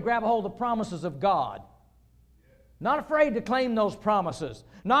afraid to grab a hold of the promises of God. Not afraid to claim those promises.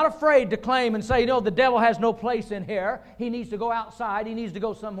 Not afraid to claim and say, the devil has no place in here. He needs to go outside. He needs to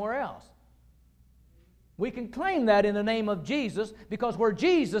go somewhere else. We can claim that in the name of Jesus, because where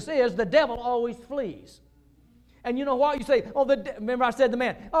Jesus is, the devil always flees. And you know what? You say, remember I said to the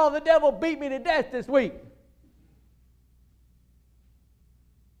man, the devil beat me to death this week.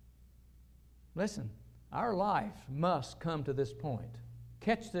 Listen, our life must come to this point.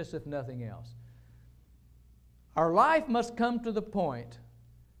 Catch this if nothing else. Our life must come to the point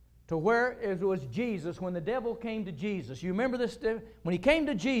to where it was Jesus, when the devil came to Jesus. You remember this? When he came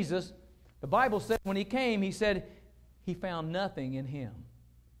to Jesus, the Bible said when he came, he said he found nothing in him.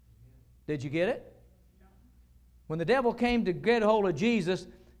 Did you get it? When the devil came to get a hold of Jesus,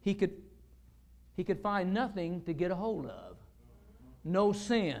 he could find nothing to get a hold of. No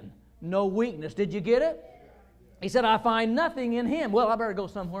sin. No weakness. Did you get it? He said, I find nothing in him. Well, I better go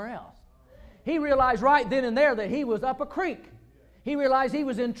somewhere else. He realized right then and there that he was up a creek. He realized he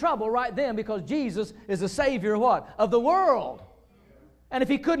was in trouble right then, because Jesus is the Savior of what? Of the world. And if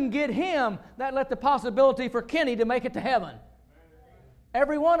he couldn't get him, that left the possibility for Kenny to make it to heaven.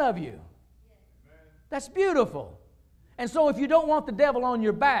 Every one of you. That's beautiful. And so if you don't want the devil on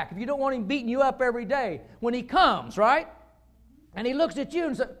your back, if you don't want him beating you up every day, when he comes, right? And he looks at you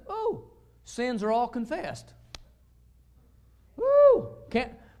and says, sins are all confessed.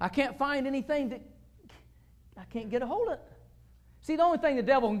 I can't find anything that I can't get a hold of. See, the only thing the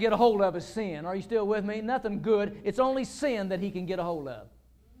devil can get a hold of is sin. Are you still with me? Nothing good. It's only sin that he can get a hold of.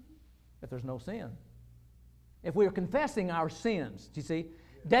 If there's no sin. If we are confessing our sins, you see,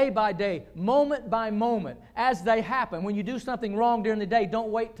 day by day, moment by moment, as they happen. When you do something wrong during the day, don't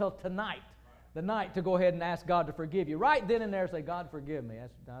wait till tonight. The night to go ahead and ask God to forgive you. Right then and there, say, God, forgive me.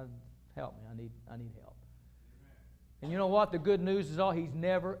 Help me. I need help. And you know what? The good news is He's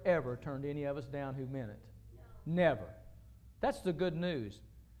never, ever turned any of us down who meant it. Never. That's the good news.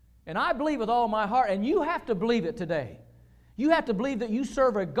 And I believe with all my heart, and you have to believe it today. You have to believe that you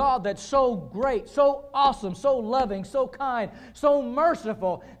serve a God that's so great, so awesome, so loving, so kind, so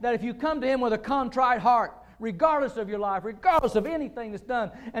merciful, that if you come to Him with a contrite heart, regardless of your life, regardless of anything that's done,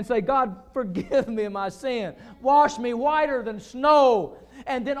 and say, God, forgive me of my sin. Wash me whiter than snow.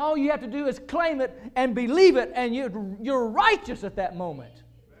 And then all you have to do is claim it and believe it, and you're righteous at that moment.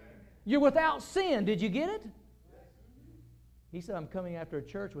 You're without sin. Did you get it? He said, I'm coming after a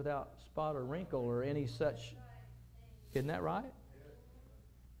church without spot or wrinkle or any such. Isn't that right?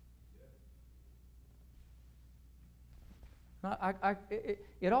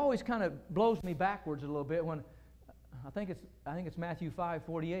 It always kind of blows me backwards a little bit when I think it's Matthew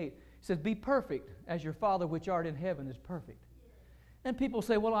 5:48. It says, "Be perfect as your Father which art in heaven is perfect." And people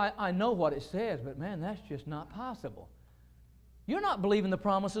say, "Well, I know what it says, but man, that's just not possible." You're not believing the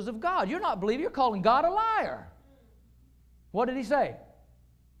promises of God. You're not believing. You're calling God a liar. What did He say?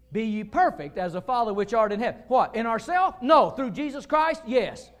 Be ye perfect as the Father which art in heaven. What? In ourselves? No. Through Jesus Christ?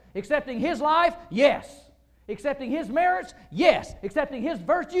 Yes. Accepting His life? Yes. Accepting His merits? Yes. Accepting His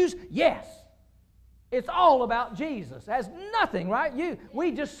virtues? Yes. It's all about Jesus. It has nothing, right?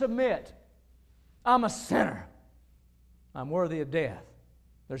 We just submit. I'm a sinner. I'm worthy of death.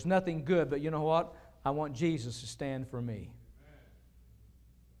 There's nothing good, but you know what? I want Jesus to stand for me.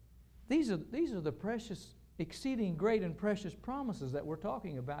 These are the precious, exceeding great and precious promises that we're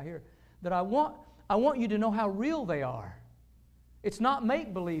talking about here, that I want you to know how real they are. It's not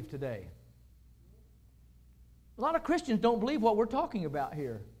make-believe today. A lot of Christians don't believe what we're talking about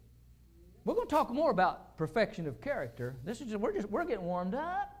here. We're going to talk more about perfection of character. We're getting warmed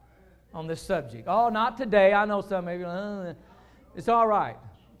up on this subject. Oh, not today. I know some maybe. It's all right.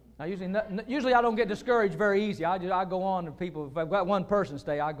 Usually I don't get discouraged very easy. I go on to people. If I've got one person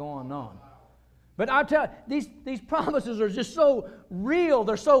stay, I go on and on. But I tell you, these promises are just so real.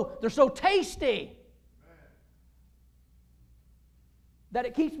 They're so tasty that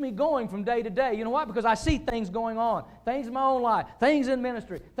it keeps me going from day to day. You know what? Because I see things going on. Things in my own life. Things in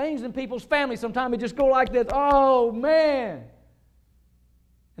ministry. Things in people's families. Sometimes it just go like this. Oh, man.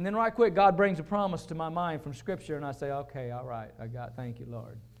 And then right quick, God brings a promise to my mind from Scripture, and I say, okay, all right. Thank you,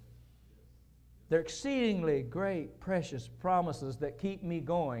 Lord. They're exceedingly great, precious promises that keep me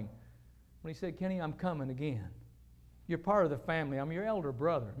going. When he said, Kenny, I'm coming again. You're part of the family. I'm your elder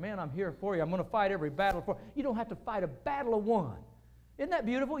brother. Man, I'm here for you. I'm going to fight every battle for you. You don't have to fight a battle of one. Isn't that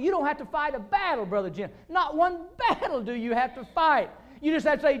beautiful? You don't have to fight a battle, Brother Jim. Not one battle do you have to fight. You just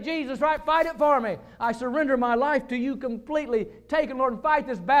have to say, Jesus, right, fight it for me. I surrender my life to you completely. Take it, Lord, and fight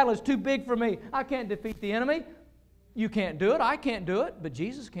this battle. It's too big for me. I can't defeat the enemy. You can't do it. I can't do it. But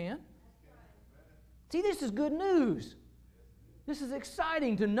Jesus can. See, this is good news. This is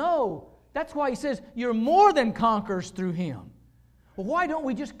exciting to know. That's why he says, you're more than conquerors through him. Well, why don't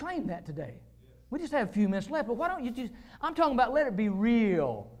we just claim that today? We just have a few minutes left, but why don't you just, I'm talking about let it be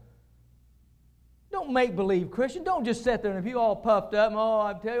real. Don't make believe Christian. Don't just sit there and if you all puffed up, oh,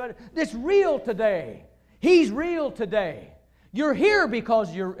 I tell you what, it's real today. He's real today. You're here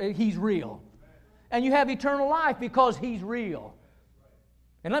because he's real. And you have eternal life because he's real.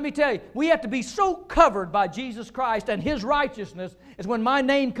 And let me tell you, we have to be so covered by Jesus Christ and his righteousness is when my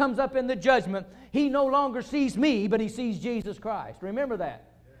name comes up in the judgment, he no longer sees me, but he sees Jesus Christ. Remember that.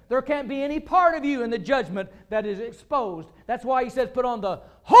 There can't be any part of you in the judgment that is exposed. That's why he says put on the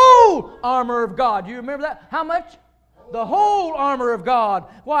whole armor of God. Do you remember that? How much? The whole armor of God.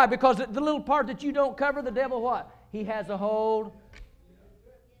 Why? Because the little part that you don't cover, the devil what? He has a hold.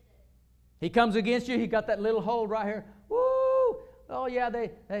 He comes against you. He got that little hold right here. Woo! Oh yeah,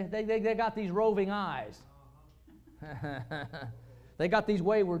 they got these roving eyes. They got these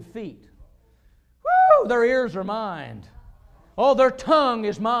wayward feet. Woo! Their ears are mine. Oh, their tongue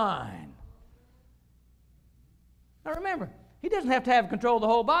is mine. Now remember, he doesn't have to have control of the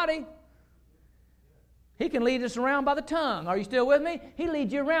whole body. He can lead us around by the tongue. Are you still with me? He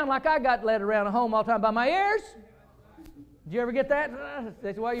leads you around like I got led around at home all the time by my ears. Did you ever get that?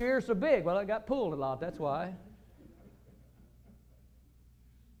 That's why your ears are so big. Well, I got pulled a lot, that's why.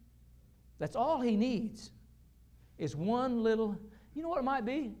 That's all he needs is one little, you know what it might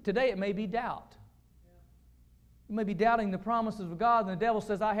be? Today it may be doubt. You may be doubting the promises of God, and the devil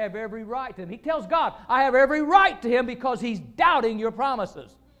says, I have every right to him. He tells God, I have every right to him because he's doubting your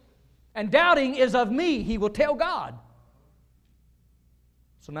promises. And doubting is of me, he will tell God.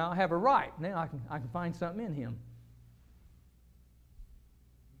 So now I have a right. Now I can find something in him.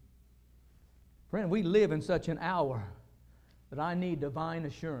 Friend, we live in such an hour that I need divine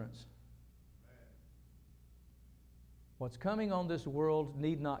assurance. What's coming on this world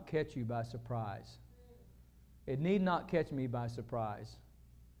need not catch you by surprise. It need not catch me by surprise.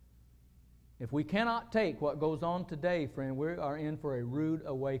 If we cannot take what goes on today, friend, we are in for a rude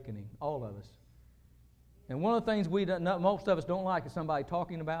awakening, all of us. And one of the things most of us don't like is somebody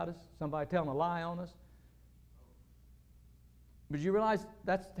talking about us, somebody telling a lie on us. But you realize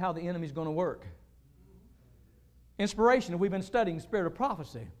that's how the enemy's going to work. Inspiration, we've been studying the spirit of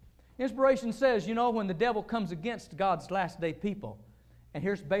prophecy. Inspiration says, you know, when the devil comes against God's last day people, and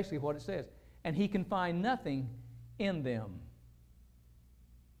here's basically what it says, and he can find nothing in them.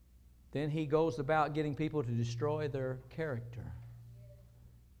 Then he goes about getting people to destroy their character.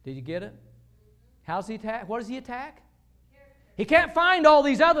 Did you get it? How's he attack? What does he attack? He can't find all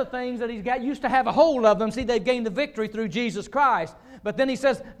these other things that he's got used to have a hold of them. See, they've gained the victory through Jesus Christ. But then he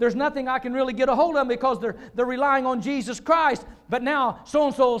says, there's nothing I can really get a hold of them because they're relying on Jesus Christ. But now,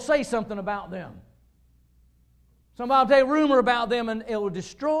 so-and-so will say something about them. Somebody will tell a rumor about them and it will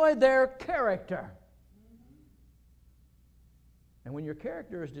destroy their character. And when your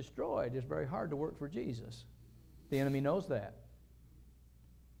character is destroyed, it's very hard to work for Jesus. The enemy knows that.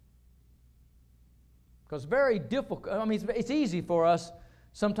 Because it's very difficult. I mean, it's easy for us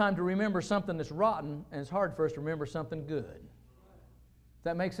sometimes to remember something that's rotten, and it's hard for us to remember something good. Does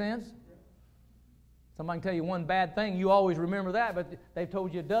that make sense? Somebody can tell you one bad thing, you always remember that, but they've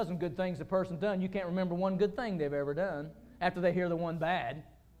told you a dozen good things the person's done. You can't remember one good thing they've ever done after they hear the one bad.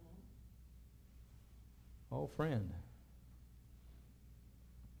 Oh, friend.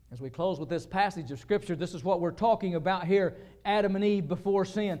 As we close with this passage of Scripture, this is what we're talking about here. Adam and Eve before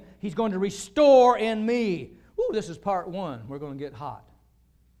sin. He's going to restore in me. Ooh, this is part one. We're going to get hot.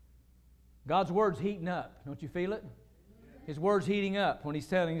 God's Word's heating up. Don't you feel it? His Word's heating up when He's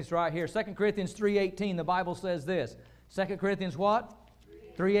telling us right here. 2 Corinthians 3:18, the Bible says this. 2 Corinthians what?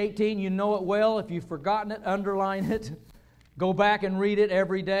 3:18. You know it well. If you've forgotten it, underline it. Go back and read it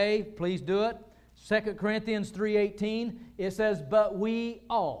every day. Please do it. 2 Corinthians 3:18, it says, but we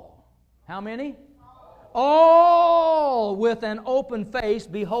all. How many? All with an open face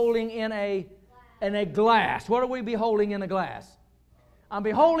beholding in a glass. What are we beholding in a glass? I'm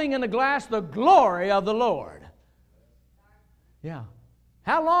beholding in a glass the glory of the Lord. Yeah.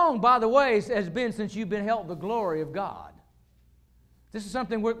 How long, by the way, has it been since you've beheld the glory of God? This is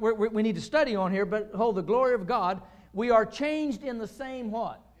something we need to study on here, but hold the glory of God. We are changed in the same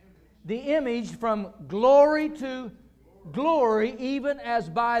what? The image from glory to glory, even as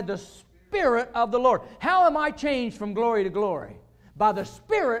by the Spirit of the Lord. How am I changed from glory to glory? By the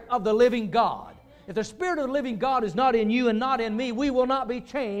Spirit of the living God. If the Spirit of the living God is not in you and not in me, we will not be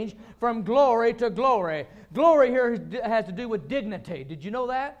changed from glory to glory. Glory here has to do with dignity. Did you know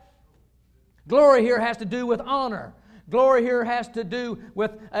that? Glory here has to do with honor. Glory here has to do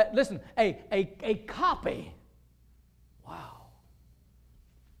with, a copy. Wow.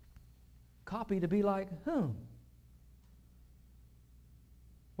 Copy to be like whom?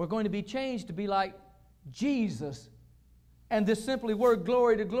 We're going to be changed to be like Jesus. And this simply word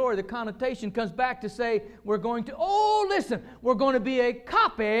glory to glory, the connotation comes back to say we're going to, we're going to be a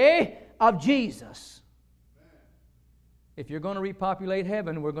copy of Jesus. If you're going to repopulate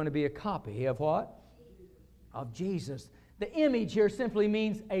heaven, we're going to be a copy of what? Of Jesus. The image here simply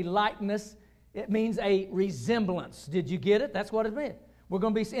means a likeness. It means a resemblance. Did you get it? That's what it meant. We're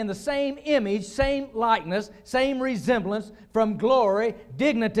going to be in the same image, same likeness, same resemblance from glory,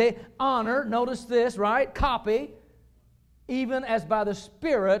 dignity, honor. Notice this, right? Copy. Even as by the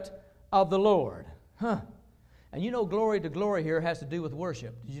Spirit of the Lord. And you know glory to glory here has to do with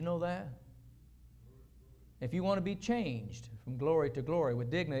worship. Did you know that? If you want to be changed from glory to glory with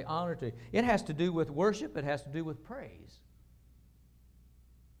dignity, honor to, it has to do with worship. It has to do with praise.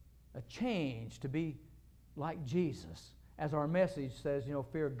 A change to be like Jesus. As our message says,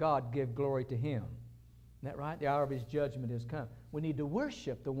 fear God, give glory to Him. Isn't that right? The hour of His judgment has come. We need to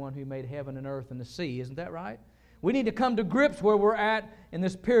worship the one who made heaven and earth and the sea. Isn't that right? We need to come to grips where we're at in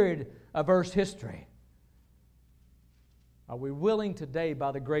this period of Earth's history. Are we willing today,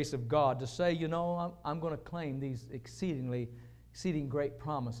 by the grace of God, to say, I'm going to claim these exceeding great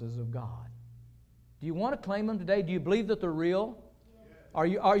promises of God? Do you want to claim them today? Do you believe that they're real?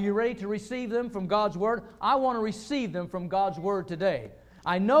 Yes. Are you ready to receive them from God's Word? I want to receive them from God's Word today.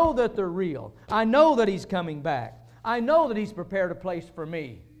 I know that they're real. I know that He's coming back. I know that He's prepared a place for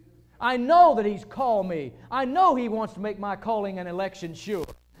me. I know that He's called me. I know He wants to make my calling and election sure.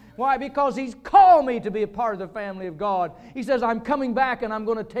 Why? Because He's called me to be a part of the family of God. He says, I'm coming back and I'm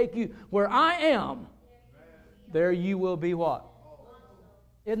going to take you where I am. There you will be what?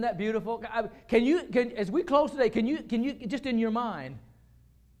 Isn't that beautiful? As we close today, can you just in your mind,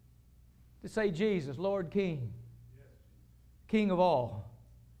 to say Jesus, Lord King, King of all.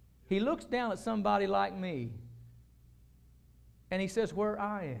 He looks down at somebody like me and He says, where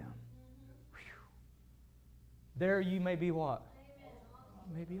I am. There you may be what?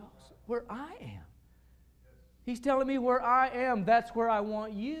 Maybe also where I am. He's telling me where I am, that's where I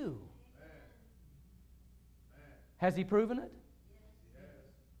want you. Has He proven it?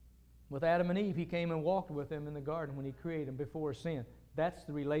 With Adam and Eve, He came and walked with them in the garden when He created them before sin. That's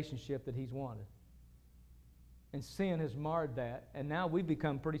the relationship that He's wanted. And sin has marred that, and now we've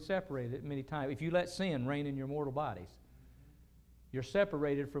become pretty separated many times. If you let sin reign in your mortal bodies, you're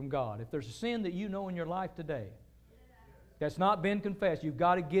separated from God. If there's a sin that you know in your life today that's not been confessed, you've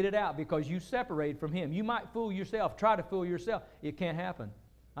got to get it out because you separate from Him. You might fool yourself, try to fool yourself. It can't happen.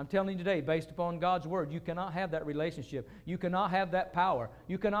 I'm telling you today, based upon God's Word, you cannot have that relationship. You cannot have that power.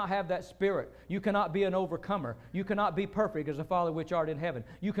 You cannot have that spirit. You cannot be an overcomer. You cannot be perfect as the Father which art in heaven.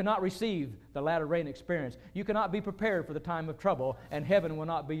 You cannot receive the latter rain experience. You cannot be prepared for the time of trouble, and heaven will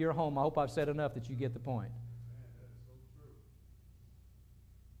not be your home. I hope I've said enough that you get the point.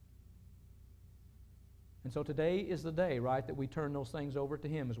 And so today is the day, right, that we turn those things over to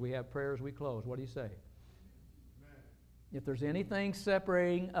Him as we have prayer as we close. What do you say? Amen. If there's anything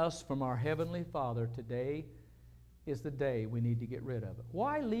separating us from our Heavenly Father, today is the day we need to get rid of it.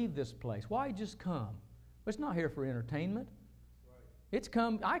 Why leave this place? Why just come? It's not here for entertainment.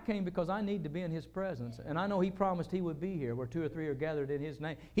 Right. I came because I need to be in His presence. And I know He promised He would be here where 2 or 3 are gathered in His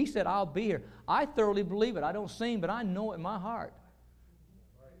name. He said, I'll be here. I thoroughly believe it. I don't sing, but I know it in my heart.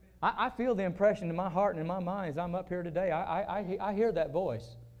 I feel the impression in my heart and in my mind as I'm up here today. I hear that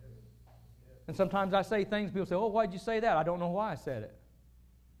voice. And sometimes I say things, people say, oh, why'd you say that? I don't know why I said it.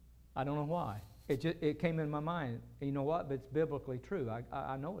 I don't know why. It came in my mind. And you know what? But it's biblically true.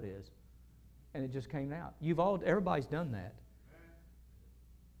 I know it is. And it just came out. Everybody's done that.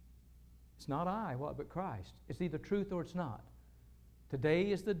 It's not I, but Christ. It's either truth or it's not. Today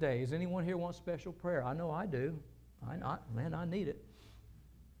is the day. Does anyone here want special prayer? I know I do. I need it.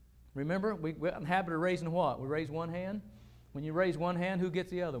 Remember, we're in the habit of raising what? We raise one hand. When you raise one hand, who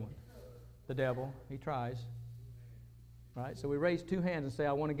gets the other one? The devil. He tries. Right? So we raise 2 hands and say,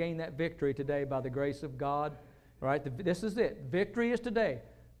 I want to gain that victory today by the grace of God. Right? This is it. Victory is today.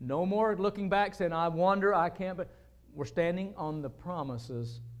 No more looking back saying, I wonder, I can't. But We're standing on the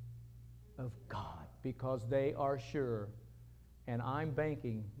promises of God because they are sure, and I'm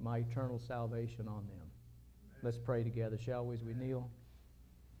banking my eternal salvation on them. Let's pray together, shall we, as we kneel?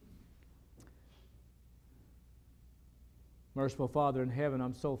 Merciful Father in heaven,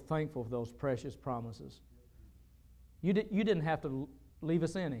 I'm so thankful for those precious promises. You didn't have to leave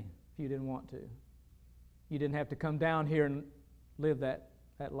us any if you didn't want to. You didn't have to come down here and live that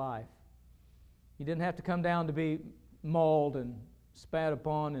life. You didn't have to come down to be mauled and spat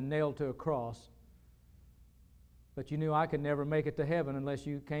upon and nailed to a cross. But you knew I could never make it to heaven unless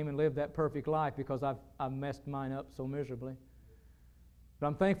you came and lived that perfect life, because I've messed mine up so miserably. But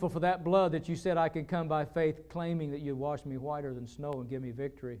I'm thankful for that blood that you said I can come by faith, claiming that you wash me whiter than snow and give me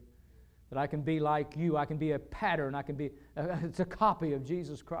victory. That I can be like you. I can be a pattern. It's a copy of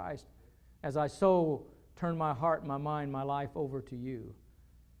Jesus Christ as I so turn my heart, my mind, my life over to you.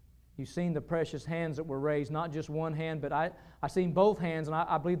 You've seen the precious hands that were raised, not just one hand, but I've seen both hands, and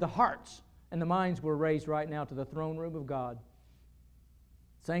I believe the hearts and the minds were raised right now to the throne room of God,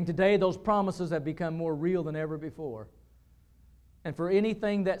 saying today those promises have become more real than ever before. And for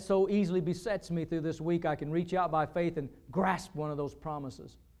anything that so easily besets me through this week, I can reach out by faith and grasp one of those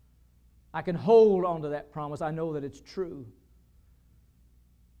promises. I can hold on to that promise. I know that it's true.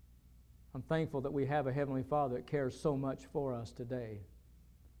 I'm thankful that we have a Heavenly Father that cares so much for us today.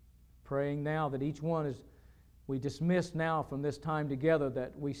 Praying now that each one, as we dismiss now from this time together,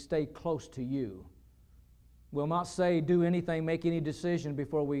 that we stay close to you. We'll not say, do anything, make any decision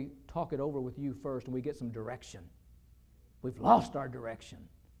before we talk it over with you first and we get some direction. We've lost our direction.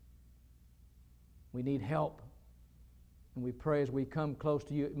 We need help. And we pray as we come close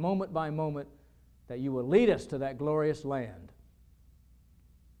to you, moment by moment, that you will lead us to that glorious land.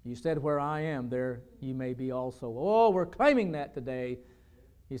 You said, where I am, there you may be also. Oh, we're claiming that today.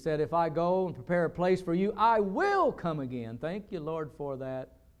 You said, if I go and prepare a place for you, I will come again. Thank you, Lord, for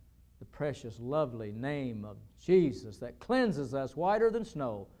that. The precious, lovely name of Jesus that cleanses us whiter than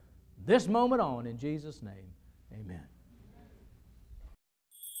snow. This moment on, in Jesus' name, amen.